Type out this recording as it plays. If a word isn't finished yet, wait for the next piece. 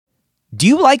Do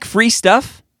you like free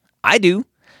stuff? I do.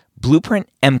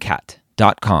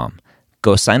 BlueprintMCAT.com.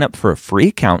 Go sign up for a free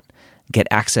account. Get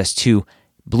access to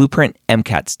Blueprint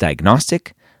MCAT's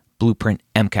diagnostic, Blueprint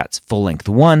MCAT's full-length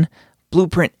 1,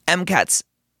 Blueprint MCAT's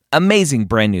amazing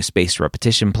brand new spaced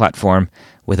repetition platform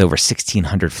with over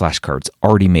 1,600 flashcards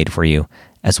already made for you,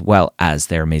 as well as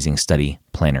their amazing study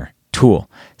planner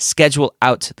tool. Schedule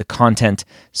out the content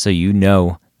so you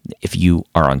know if you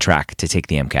are on track to take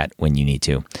the MCAT when you need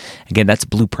to. Again, that's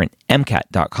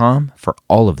BlueprintMCAT.com for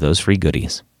all of those free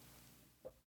goodies.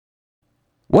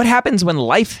 What happens when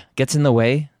life gets in the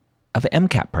way of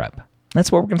MCAT prep?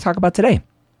 That's what we're going to talk about today.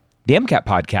 The MCAT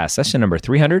podcast, session number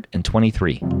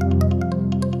 323.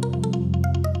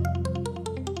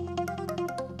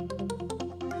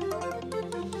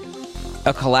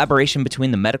 A collaboration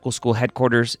between the medical school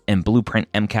headquarters and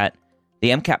Blueprint MCAT. The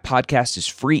MCAT podcast is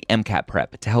free MCAT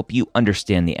prep to help you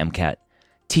understand the MCAT,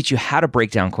 teach you how to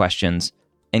break down questions,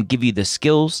 and give you the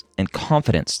skills and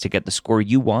confidence to get the score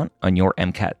you want on your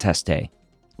MCAT test day.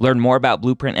 Learn more about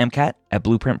Blueprint MCAT at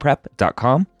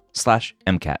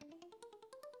blueprintprep.com/MCAT.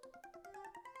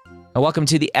 Welcome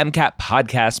to the MCAT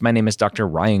podcast. My name is Dr.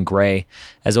 Ryan Gray.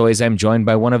 As always, I'm joined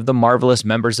by one of the marvelous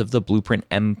members of the Blueprint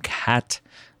MCAT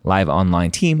live online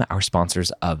team, our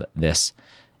sponsors of this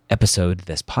episode,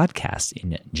 this podcast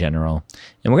in general.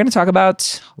 And we're going to talk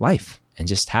about life and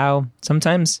just how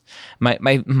sometimes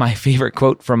my favorite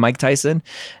quote from Mike Tyson,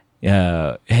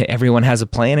 everyone has a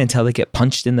plan until they get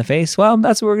punched in the face. Well,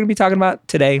 that's what we're going to be talking about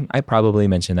today. I probably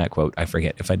mentioned that quote. I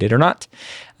forget if I did or not.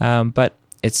 But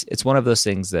it's one of those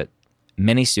things that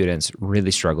many students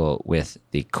really struggle with,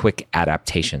 the quick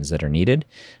adaptations that are needed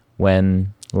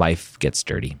when life gets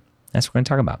dirty. That's what we're going to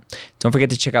talk about. Don't forget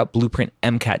to check out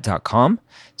blueprintmcat.com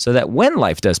so that when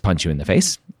life does punch you in the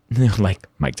face, like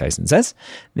Mike Tyson says,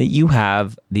 that you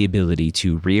have the ability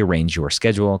to rearrange your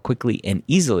schedule quickly and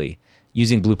easily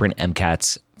using Blueprint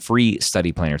MCAT's free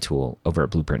study planner tool over at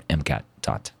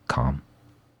blueprintmcat.com.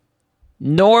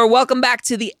 Nor, welcome back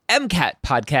to the MCAT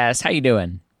podcast. How you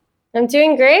doing? I'm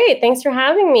doing great. Thanks for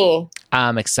having me.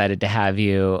 I'm excited to have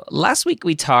you. Last week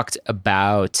we talked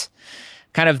about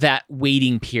kind of that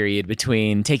waiting period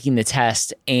between taking the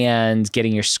test and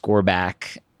getting your score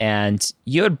back. And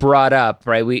you had brought up,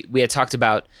 right, we had talked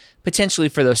about potentially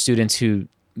for those students who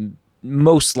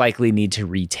most likely need to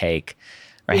retake,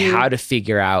 right, how to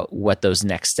figure out what those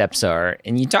next steps are.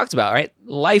 And you talked about, right,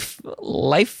 life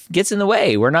gets in the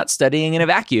way. We're not studying in a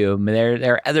vacuum.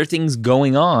 There are other things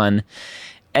going on.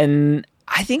 And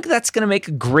I think that's going to make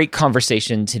a great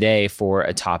conversation today for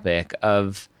a topic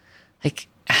of, like,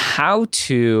 how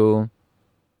to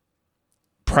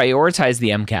prioritize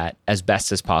the MCAT as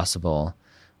best as possible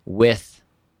with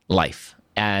life,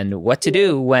 and what to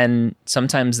do when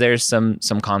sometimes there's some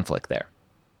conflict there.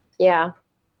 Yeah,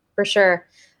 for sure.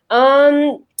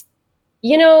 I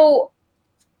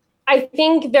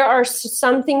think there are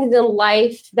some things in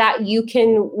life that you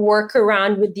can work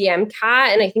around with the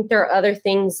MCAT, and I think there are other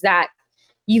things that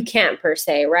you can't per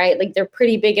se, right? Like, they're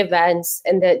pretty big events,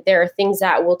 and that there are things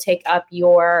that will take up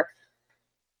your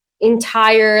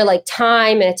entire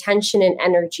time and attention and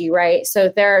energy, right? So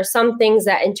there are some things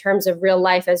that in terms of real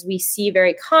life, as we see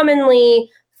very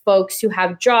commonly, folks who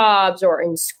have jobs or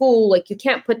in school, you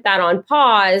can't put that on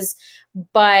pause,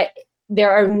 but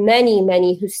there are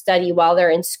many who study while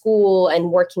they're in school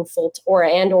and working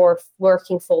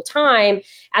working full time,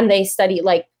 and they study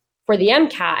for the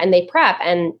MCAT and they prep,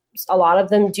 and a lot of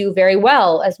them do very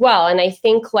well as well. And I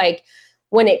think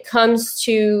when it comes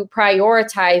to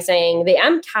prioritizing the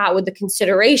MCAT with the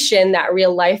consideration that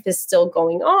real life is still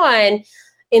going on,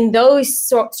 in those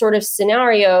sort of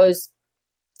scenarios,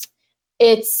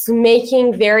 it's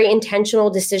making very intentional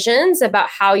decisions about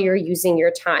how you're using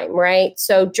your time, right?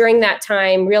 So during that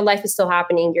time, real life is still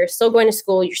happening. You're still going to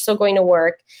school. You're still going to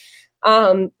work.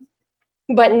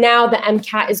 But now the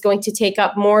MCAT is going to take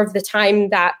up more of the time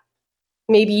that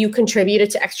maybe you contributed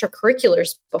to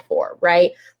extracurriculars before,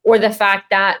 right? Or the fact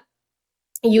that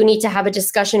you need to have a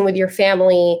discussion with your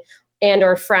family and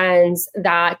or friends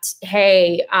that,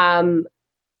 hey, some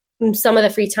of the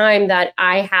free time that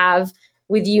I have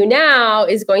with you now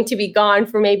is going to be gone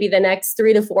for maybe the next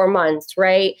 3 to 4 months,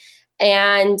 right?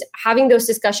 And having those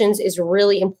discussions is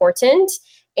really important,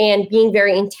 and being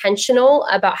very intentional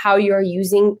about how you're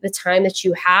using the time that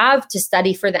you have to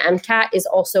study for the MCAT is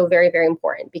also very, very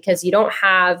important, because you don't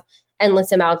have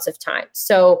endless amounts of time.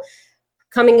 So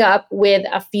coming up with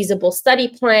a feasible study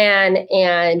plan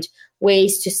and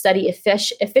ways to study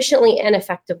efficiently and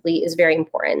effectively is very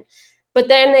important. But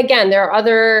then again, there are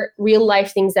other real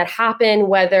life things that happen,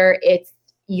 whether it's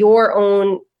your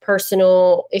own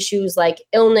personal issues like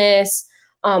illness,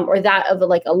 or that of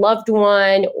like a loved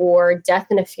one or death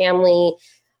in a family,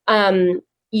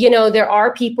 there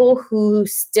are people who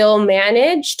still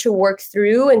manage to work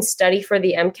through and study for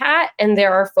the MCAT, and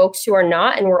there are folks who are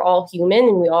not, and we're all human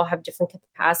and we all have different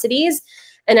capacities.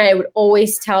 And I would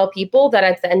always tell people that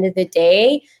at the end of the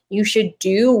day, you should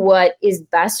do what is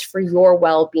best for your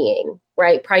well-being,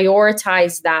 right?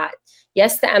 Prioritize that.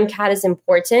 Yes, the MCAT is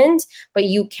important, but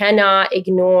you cannot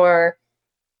ignore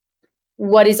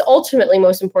what is ultimately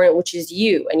most important, which is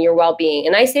you and your well-being.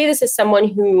 And I say this as someone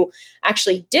who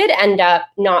actually did end up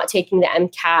not taking the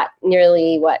MCAT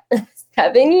nearly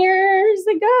 7 years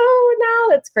ago now?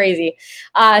 That's crazy.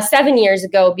 7 years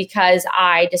ago, because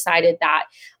I decided that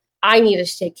I needed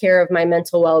to take care of my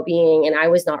mental well-being and I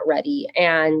was not ready.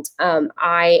 And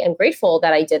I am grateful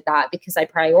that I did that because I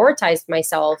prioritized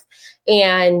myself.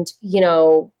 And,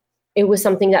 it was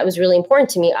something that was really important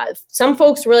to me. Some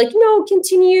folks were like,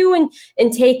 continue and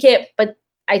take it. But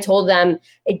I told them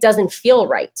it doesn't feel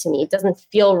right to me. It doesn't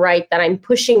feel right that I'm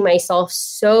pushing myself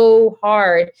so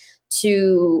hard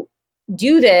to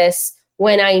do this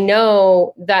when I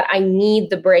know that I need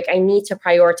the break. I need to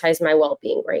prioritize my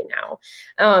well-being right now.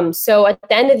 So at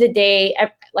the end of the day,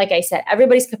 like I said,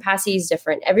 everybody's capacity is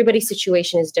different. Everybody's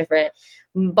situation is different.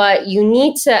 But you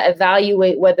need to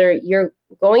evaluate whether you're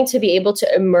going to be able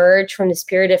to emerge from this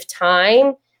period of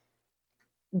time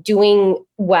doing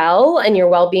well and your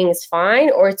well-being is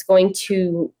fine, or it's going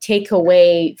to take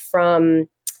away from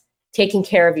taking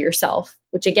care of yourself,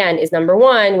 which again is number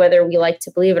one, whether we like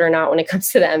to believe it or not when it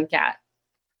comes to the MCAT.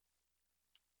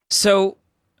 So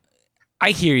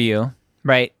I hear you,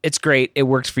 right? It's great. It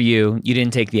works for you. You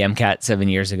didn't take the MCAT 7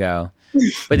 years ago.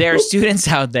 But there are students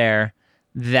out there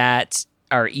that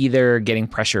are either getting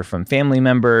pressure from family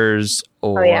members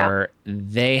or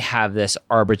they have this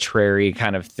arbitrary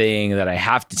kind of thing that I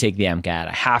have to take the MCAT.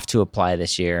 I have to apply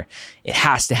this year. It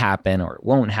has to happen or it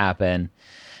won't happen.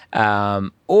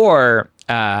 Or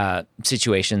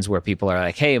situations where people are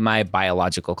like, hey, my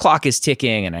biological clock is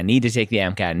ticking and I need to take the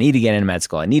MCAT. I need to get into med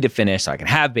school. I need to finish so I can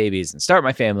have babies and start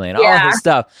my family and all this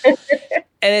stuff. And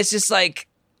it's just like,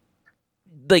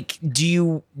 do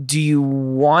you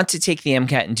want to take the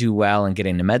MCAT and do well and get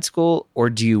into med school, or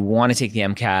do you want to take the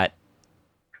MCAT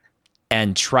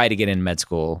and try to get into med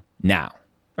school now?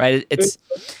 Right?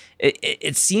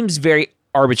 It seems very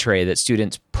arbitrary that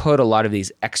students put a lot of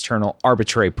these external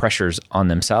arbitrary pressures on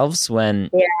themselves when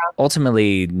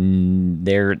ultimately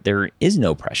there is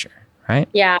no pressure, right?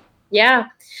 Yeah.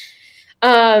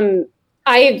 I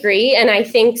agree, and I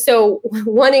think so.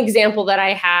 One example that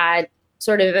I had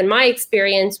sort of in my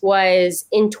experience was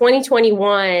in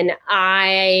 2021,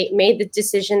 I made the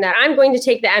decision that I'm going to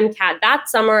take the MCAT that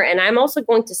summer and I'm also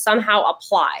going to somehow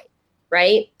apply,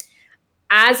 right?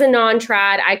 As a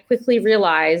non-trad, I quickly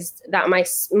realized that my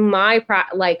studying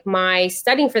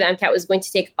for the MCAT was going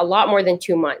to take a lot more than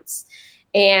 2 months.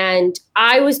 And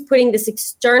I was putting this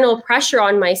external pressure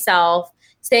on myself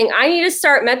saying, I need to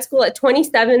start med school at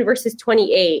 27 versus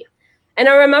 28. And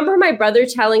I remember my brother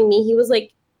telling me, he was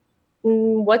like,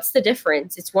 what's the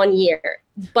difference? It's 1 year.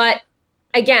 But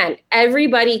again,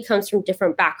 everybody comes from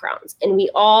different backgrounds and we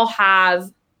all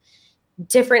have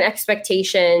different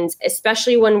expectations,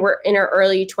 especially when we're in our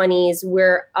early 20s.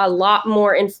 We're a lot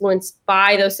more influenced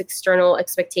by those external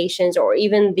expectations or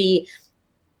even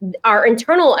our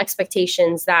internal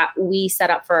expectations that we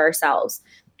set up for ourselves.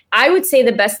 I would say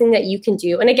the best thing that you can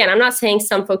do, and again, I'm not saying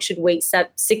some folks should wait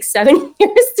 6-7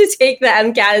 years to take the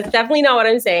MCAT. It's definitely not what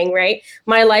I'm saying, right?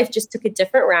 My life just took a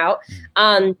different route.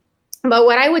 But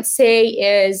what I would say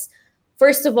is,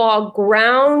 first of all,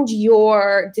 ground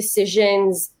your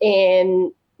decisions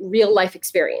in real life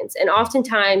experience. And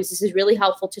oftentimes this is really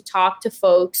helpful to talk to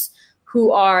folks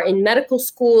who are in medical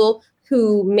school,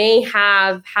 who may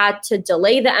have had to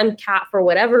delay the MCAT for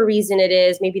whatever reason it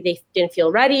is. Maybe they didn't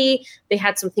feel ready. They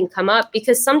had something come up.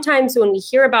 Because sometimes when we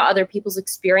hear about other people's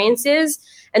experiences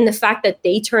and the fact that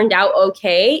they turned out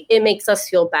okay, it makes us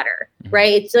feel better,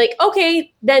 right? It's like,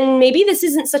 okay, then maybe this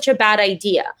isn't such a bad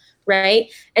idea, right?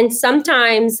 And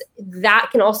sometimes that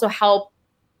can also help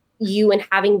you in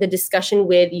having the discussion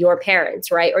with your parents,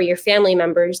 right? Or your family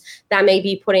members that may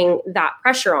be putting that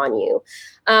pressure on you.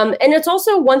 And it's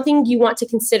also one thing you want to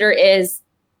consider is,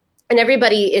 and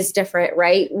everybody is different,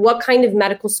 right? What kind of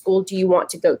medical school do you want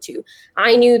to go to?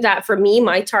 I knew that for me,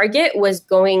 my target was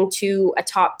going to a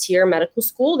top tier medical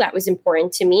school. That was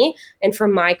important to me and for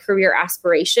my career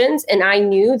aspirations. And I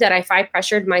knew that if I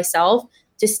pressured myself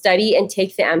to study and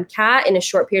take the MCAT in a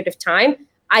short period of time,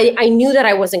 I knew that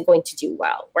I wasn't going to do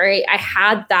well, right? I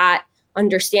had that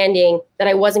understanding that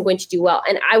I wasn't going to do well.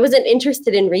 And I wasn't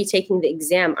interested in retaking the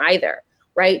exam either,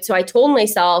 right? So I told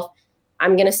myself,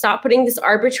 I'm going to stop putting this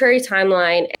arbitrary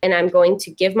timeline, and I'm going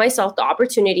to give myself the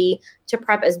opportunity to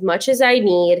prep as much as I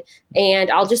need. And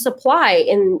I'll just apply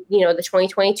in, the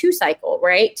 2022 cycle,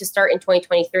 right? To start in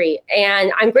 2023.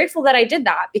 And I'm grateful that I did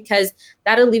that because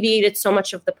that alleviated so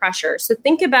much of the pressure. So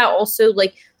think about also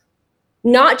like,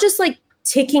 not just like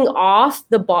ticking off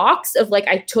the box of like,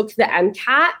 I took the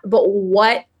MCAT, but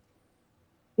what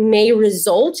may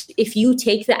result if you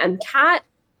take the MCAT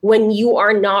when you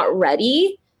are not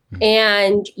ready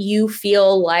and you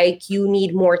feel like you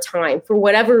need more time for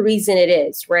whatever reason it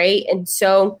is, right?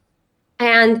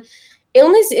 And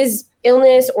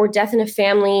illness or death in a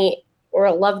family or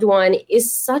a loved one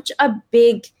is such a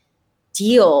big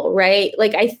deal, right?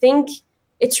 Like, I think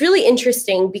it's really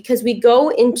interesting because we go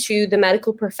into the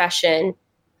medical profession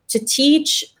to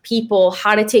teach people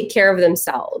how to take care of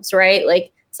themselves, right?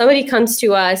 Like, somebody comes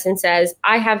to us and says,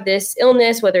 I have this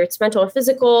illness, whether it's mental or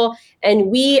physical, and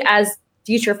we as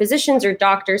future physicians or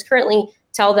doctors currently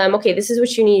tell them, okay, this is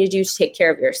what you need to do to take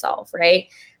care of yourself, right?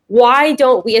 Why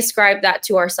don't we ascribe that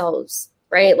to ourselves,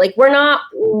 right? Like, we're not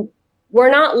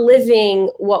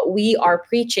living what we are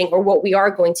preaching or what we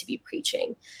are going to be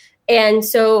preaching. And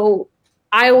so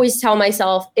I always tell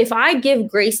myself, if I give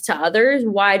grace to others,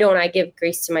 why don't I give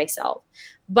grace to myself?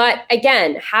 But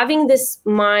again, having this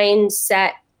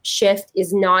mindset shift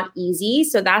is not easy.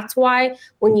 So that's why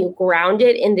when you ground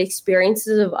it in the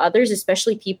experiences of others,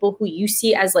 especially people who you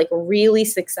see as like really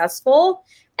successful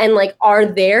and like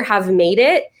have made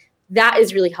it, that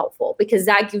is really helpful because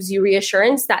that gives you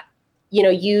reassurance that,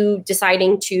 you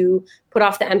deciding to put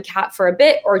off the MCAT for a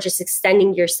bit or just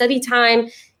extending your study time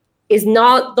is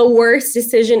not the worst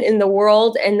decision in the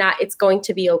world and that it's going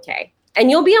to be okay.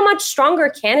 And you'll be a much stronger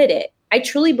candidate. I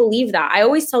truly believe that. I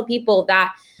always tell people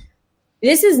that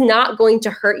this is not going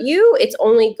to hurt you. It's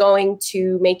only going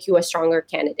to make you a stronger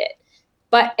candidate.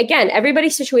 But again,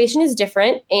 everybody's situation is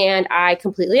different, and I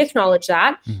completely acknowledge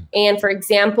that. And for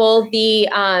example,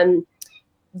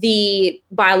 the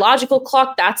biological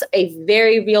clock, that's a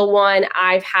very real one.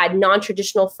 I've had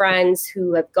non-traditional friends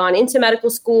who have gone into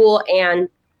medical school and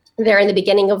they're in the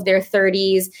beginning of their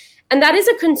 30s. And that is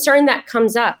a concern that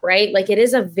comes up, right? Like, it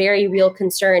is a very real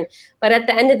concern. But at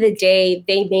the end of the day,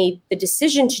 they made the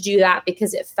decision to do that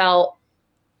because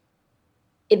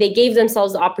they gave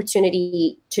themselves the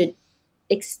opportunity to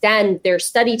extend their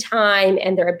study time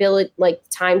and their ability, like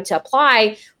time to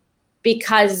apply,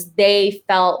 because they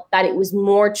felt that it was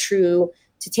more true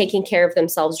to taking care of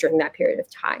themselves during that period of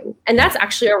time. And that's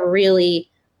actually a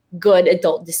really good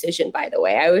adult decision, by the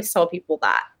way. I always tell people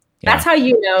that. Yeah. That's how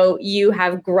you know you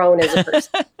have grown as a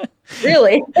person.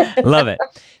 Really. Love it.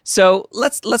 So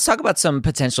let's talk about some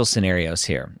potential scenarios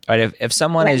here. Right? If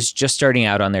someone is just starting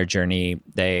out on their journey,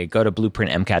 they go to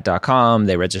blueprintmcat.com,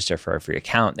 they register for a free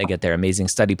account, they get their amazing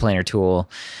study planner tool,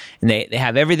 and they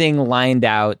have everything lined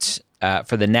out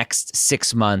for the next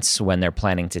 6 months when they're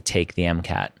planning to take the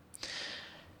MCAT.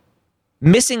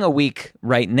 Missing a week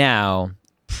right now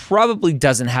probably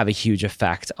doesn't have a huge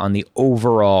effect on the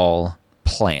overall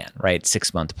plan, right?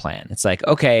 6-month plan. It's like,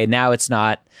 okay, now it's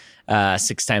not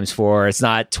 6 times 4. It's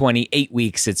not 28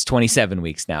 weeks. It's 27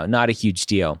 weeks now. Not a huge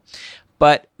deal.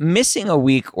 But missing a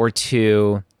week or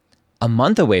two, a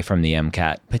month away from the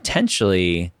MCAT,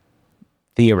 potentially,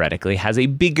 theoretically, has a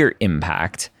bigger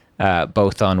impact,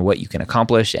 both on what you can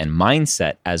accomplish and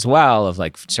mindset as well, of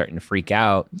like starting to freak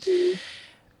out.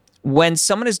 When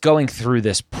someone is going through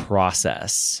this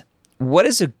process, what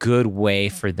is a good way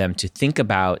for them to think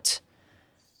about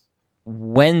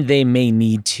when they may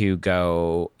need to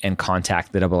go and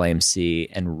contact the AAMC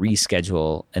and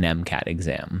reschedule an MCAT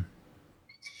exam?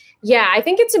 Yeah, I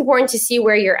think it's important to see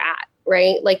where you're at,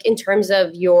 right? Like, in terms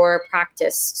of your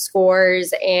practice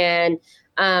scores and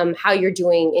how you're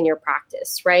doing in your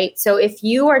practice, right? So if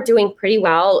you are doing pretty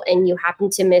well and you happen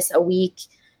to miss a week,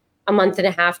 a month and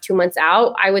a half, 2 months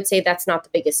out, I would say that's not the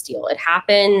biggest deal. It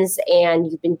happens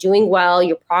and you've been doing well,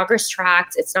 your progress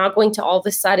tracks. It's not going to all of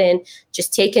a sudden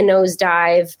just take a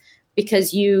nosedive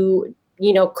because you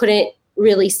couldn't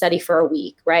really study for a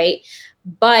week, right?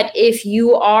 But if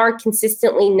you are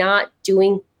consistently not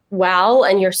doing well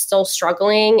and you're still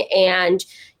struggling and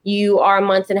you are a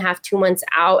month and a half, 2 months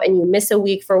out and you miss a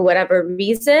week for whatever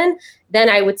reason, then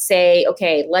I would say,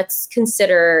 okay, let's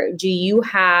consider, do you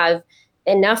have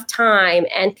enough time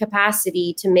and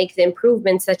capacity to make the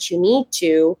improvements that you need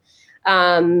to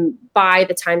by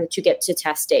the time that you get to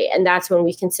test date? And that's when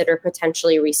we consider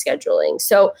potentially rescheduling.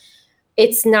 So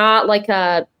it's not like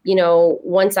a,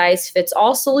 one size fits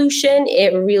all solution.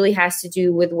 It really has to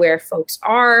do with where folks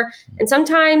are. And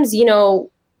sometimes,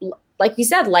 like you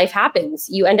said, life happens.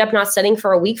 You end up not studying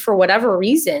for a week for whatever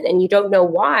reason, and you don't know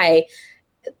why.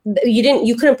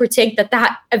 you couldn't predict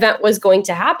that event was going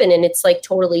to happen, and it's like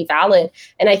totally valid.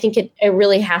 And I think it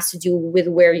really has to do with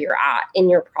where you're at in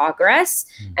your progress.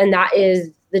 And that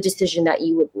is the decision that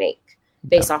you would make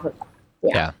based off of that.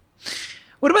 Yeah.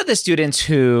 What about the students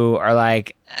who are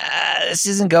like, this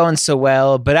isn't going so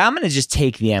well, but I'm going to just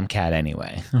take the MCAT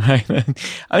anyway, right?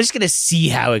 I'm just going to see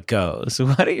how it goes.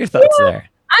 What are your thoughts there?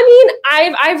 I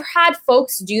mean, I've had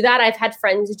folks do that. I've had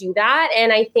friends do that.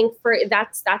 And I think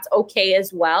that's okay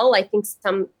as well. I think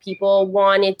some people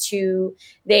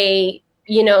they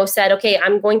said, okay,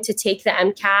 I'm going to take the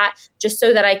MCAT just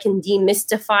so that I can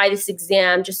demystify this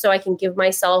exam, just so I can give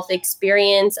myself the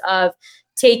experience of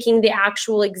taking the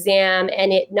actual exam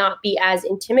and it not be as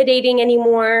intimidating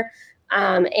anymore.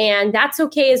 And that's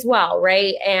okay as well,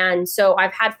 right? And so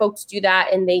I've had folks do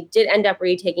that, and they did end up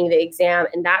retaking the exam,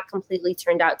 and that completely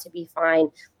turned out to be fine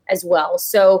as well.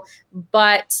 So,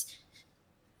 but,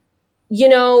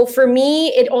 for me,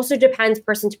 it also depends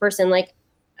person to person. Like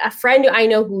a friend I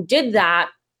know who did that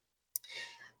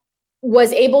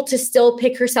was able to still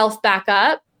pick herself back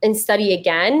up and study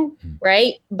again,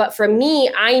 right? But for me,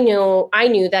 I knew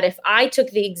that if I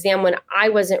took the exam when I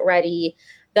wasn't ready,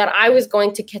 that I was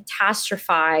going to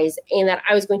catastrophize and that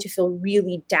I was going to feel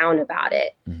really down about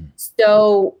it.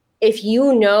 So if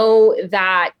you know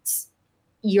that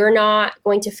you're not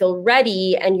going to feel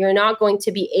ready and you're not going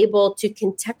to be able to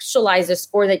contextualize the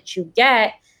score that you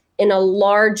get in a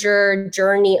larger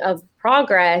journey of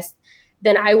progress,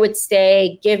 then I would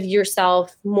say give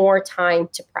yourself more time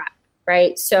to prep.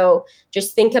 Right. So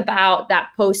just think about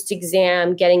that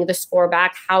post-exam, getting the score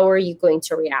back. How are you going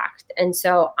to react? And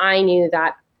so I knew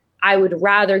that I would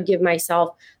rather give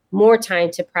myself more time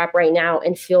to prep right now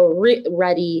and feel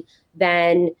ready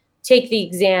than take the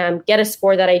exam, get a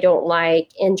score that I don't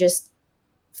like, and just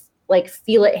like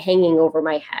feel it hanging over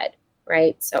my head.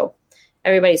 Right. So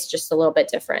everybody's just a little bit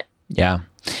different. Yeah.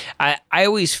 I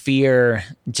always fear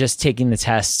just taking the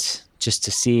test just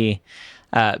to see,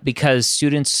 because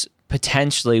students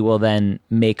potentially will then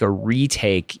make a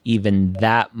retake even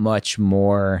that much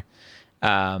more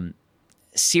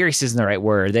serious isn't the right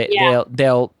word.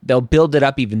 They'll build it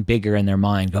up even bigger in their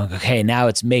mind, going, okay, now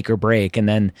it's make or break. And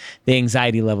then the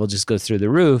anxiety level just goes through the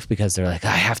roof because they're like,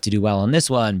 I have to do well on this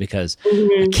one because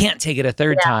I can't take it a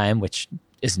third time, which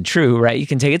isn't true, right? You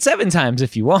can take it 7 times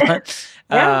if you want.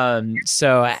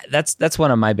 So that's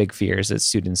one of my big fears, that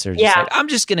students are just like, I'm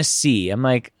just going to see. I'm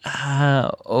like,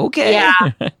 okay.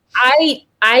 Yeah.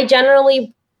 I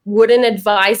generally wouldn't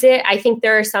advise it. I think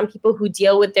there are some people who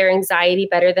deal with their anxiety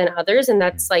better than others. And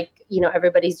that's like,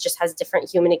 everybody just has different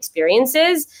human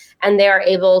experiences, and they are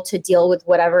able to deal with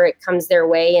whatever it comes their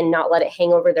way and not let it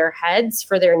hang over their heads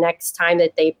for their next time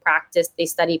that they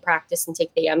study, practice, and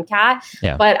take the MCAT.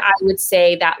 Yeah. But I would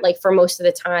say that like for most of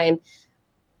the time,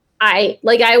 I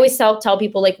always tell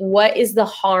people, like, what is the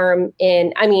harm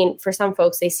in, for some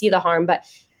folks, they see the harm, but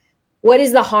what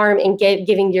is the harm in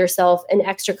giving yourself an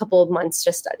extra couple of months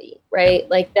to study, right?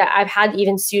 Like that, I've had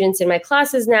even students in my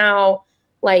classes now,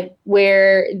 like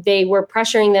where they were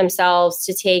pressuring themselves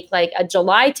to take like a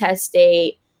July test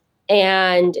date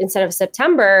and instead of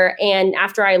September. And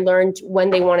after I learned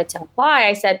when they wanted to apply,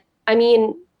 I said,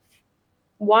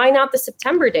 why not the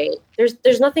September date?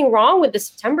 There's nothing wrong with the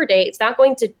September date. It's not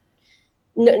going to,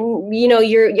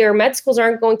 your med schools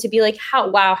aren't going to be like,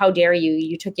 how dare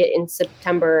you took it in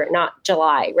September, not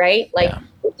July, right? Like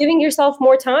giving yourself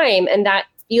more time, and that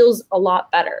feels a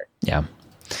lot better. Yeah.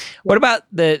 What about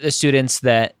the students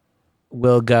that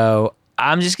will go,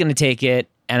 I'm just going to take it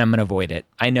and I'm going to avoid it.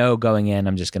 I know going in,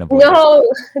 I'm just going to avoid it.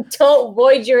 No, don't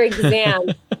void your exam.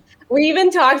 We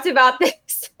even talked about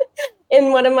this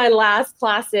in one of my last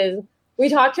classes. We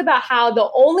talked about how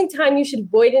the only time you should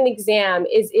void an exam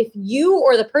is if you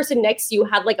or the person next to you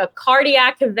had like a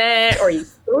cardiac event, or you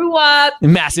threw up.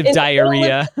 Massive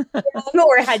diarrhea.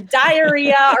 Or had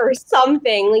diarrhea or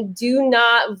something. Like, do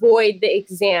not void the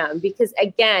exam, because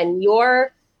again,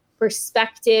 your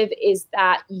perspective is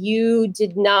that you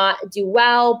did not do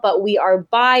well, but we are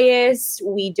biased.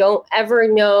 We don't ever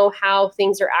know how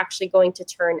things are actually going to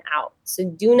turn out. So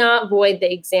do not void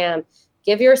the exam.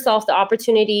 Give yourself the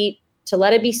opportunity to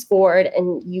let it be scored,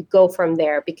 and you go from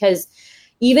there. Because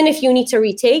even if you need to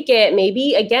retake it,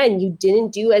 maybe again, you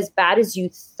didn't do as bad as you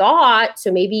thought.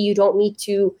 So maybe you don't need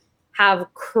to have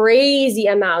crazy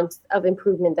amounts of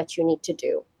improvement that you need to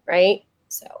do. Right.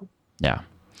 So, yeah.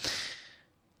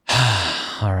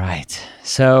 All right.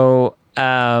 So,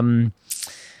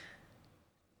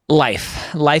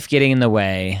 life getting in the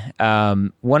way.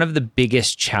 One of the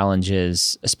biggest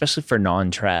challenges, especially for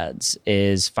non-trads,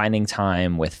 is finding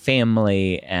time with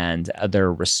family and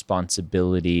other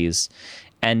responsibilities.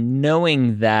 And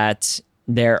knowing that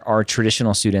there are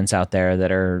traditional students out there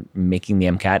that are making the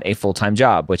MCAT a full-time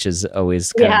job, which is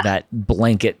always kind of that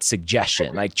blanket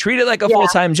suggestion, like treat it like a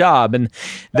full-time job. And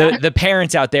the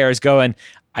parents out there is going,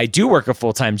 I do work a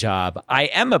full-time job. I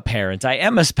am a parent. I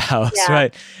am a spouse,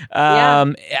 right?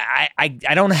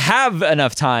 I don't have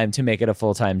enough time to make it a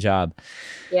full-time job.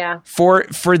 Yeah. For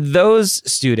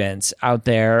those students out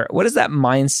there, what is that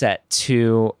mindset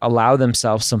to allow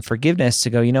themselves some forgiveness to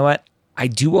go, you know what? I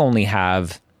do only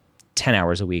have 10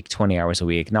 hours a week, 20 hours a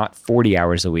week, not 40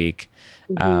 hours a week.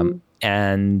 And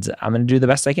I'm going to do the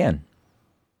best I can.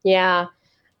 Yeah.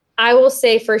 I will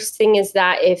say first thing is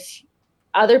that if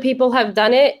other people have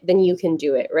done it, then you can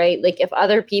do it, right? Like if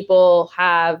other people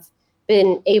have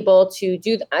been able to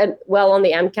do well on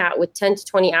the MCAT with 10 to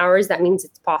 20 hours, that means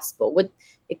it's possible. What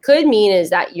it could mean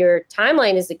is that your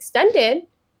timeline is extended,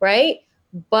 right?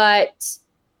 But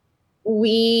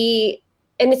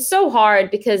and it's so hard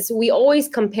because we always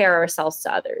compare ourselves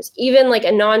to others. Even like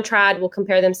a non-trad will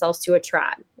compare themselves to a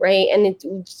trad, right? And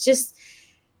it's just,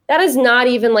 that is not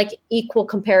even like equal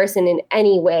comparison in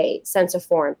any way, sense of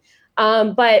form.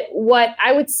 But what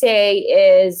I would say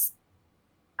is,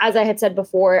 as I had said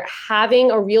before, having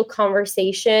a real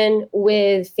conversation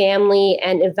with family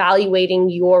and evaluating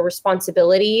your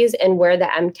responsibilities and where the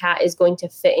MCAT is going to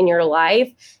fit in your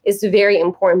life is very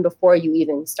important before you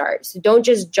even start. So don't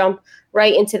just jump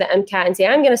right into the MCAT and say,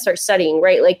 I'm going to start studying,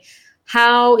 right? Like,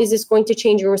 how is this going to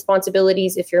change your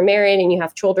responsibilities if you're married and you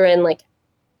have children? Like,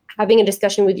 having a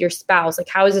discussion with your spouse, like,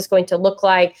 how is this going to look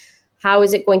like? How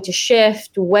is it going to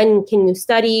shift? When can you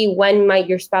study? When might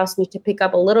your spouse need to pick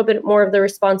up a little bit more of the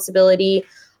responsibility?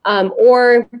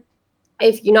 Or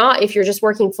if you're just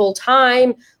working full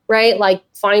time, right? Like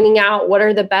finding out what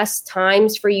are the best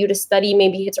times for you to study.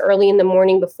 Maybe it's early in the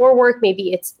morning before work.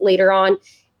 Maybe it's later on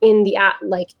in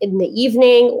the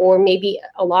evening, or maybe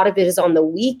a lot of it is on the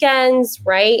weekends,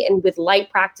 right? And with light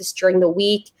practice during the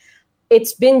week.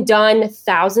 It's been done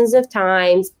thousands of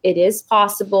times. It is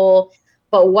possible.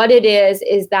 But what it is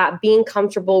that being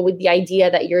comfortable with the idea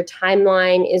that your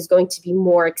timeline is going to be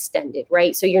more extended,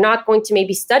 right? So you're not going to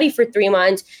maybe study for 3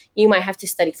 months. You might have to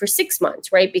study for 6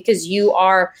 months, right? Because you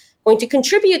are going to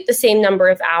contribute the same number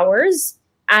of hours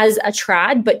as a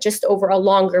trad, but just over a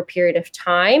longer period of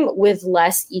time with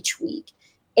less each week.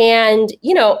 And,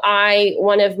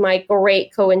 one of my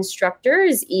great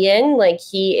co-instructors, Ian, like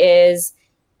he is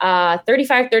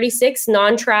 35, 36,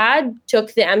 non-trad,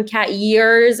 took the MCAT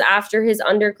years after his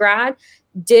undergrad,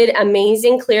 did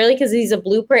amazing, clearly, because he's a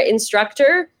Blueprint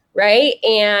instructor, right?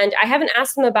 And I haven't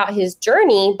asked him about his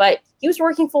journey, but he was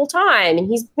working full time and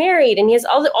he's married and he has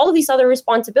all of these other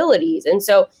responsibilities. And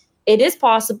so it is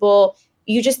possible.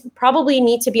 You just probably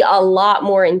need to be a lot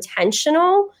more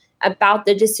intentional about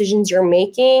the decisions you're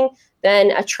making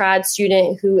than a trad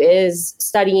student who is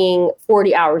studying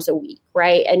 40 hours a week,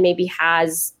 right? And maybe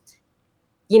has,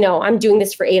 I'm doing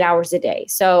this for 8 hours a day.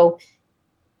 So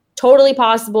totally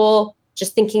possible,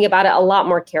 just thinking about it a lot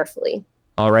more carefully.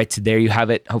 All right, so there you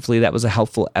have it. Hopefully that was a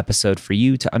helpful episode for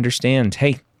you to understand,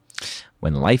 hey,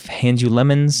 when life hands you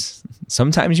lemons,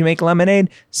 sometimes you make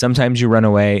lemonade, sometimes you run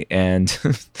away and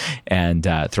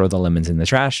throw the lemons in the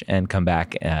trash and come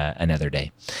back another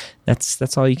day.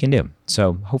 That's all you can do.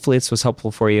 So hopefully this was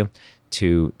helpful for you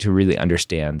to really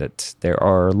understand that there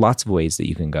are lots of ways that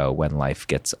you can go when life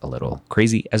gets a little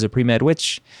crazy as a pre-med,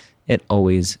 which it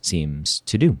always seems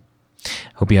to do.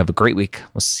 Hope you have a great week.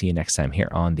 We'll see you next time here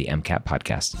on the MCAT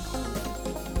podcast.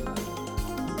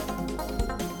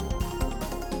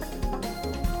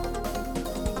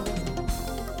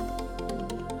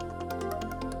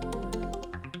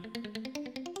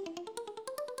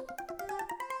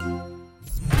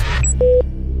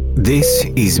 This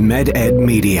is MedEd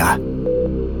Media.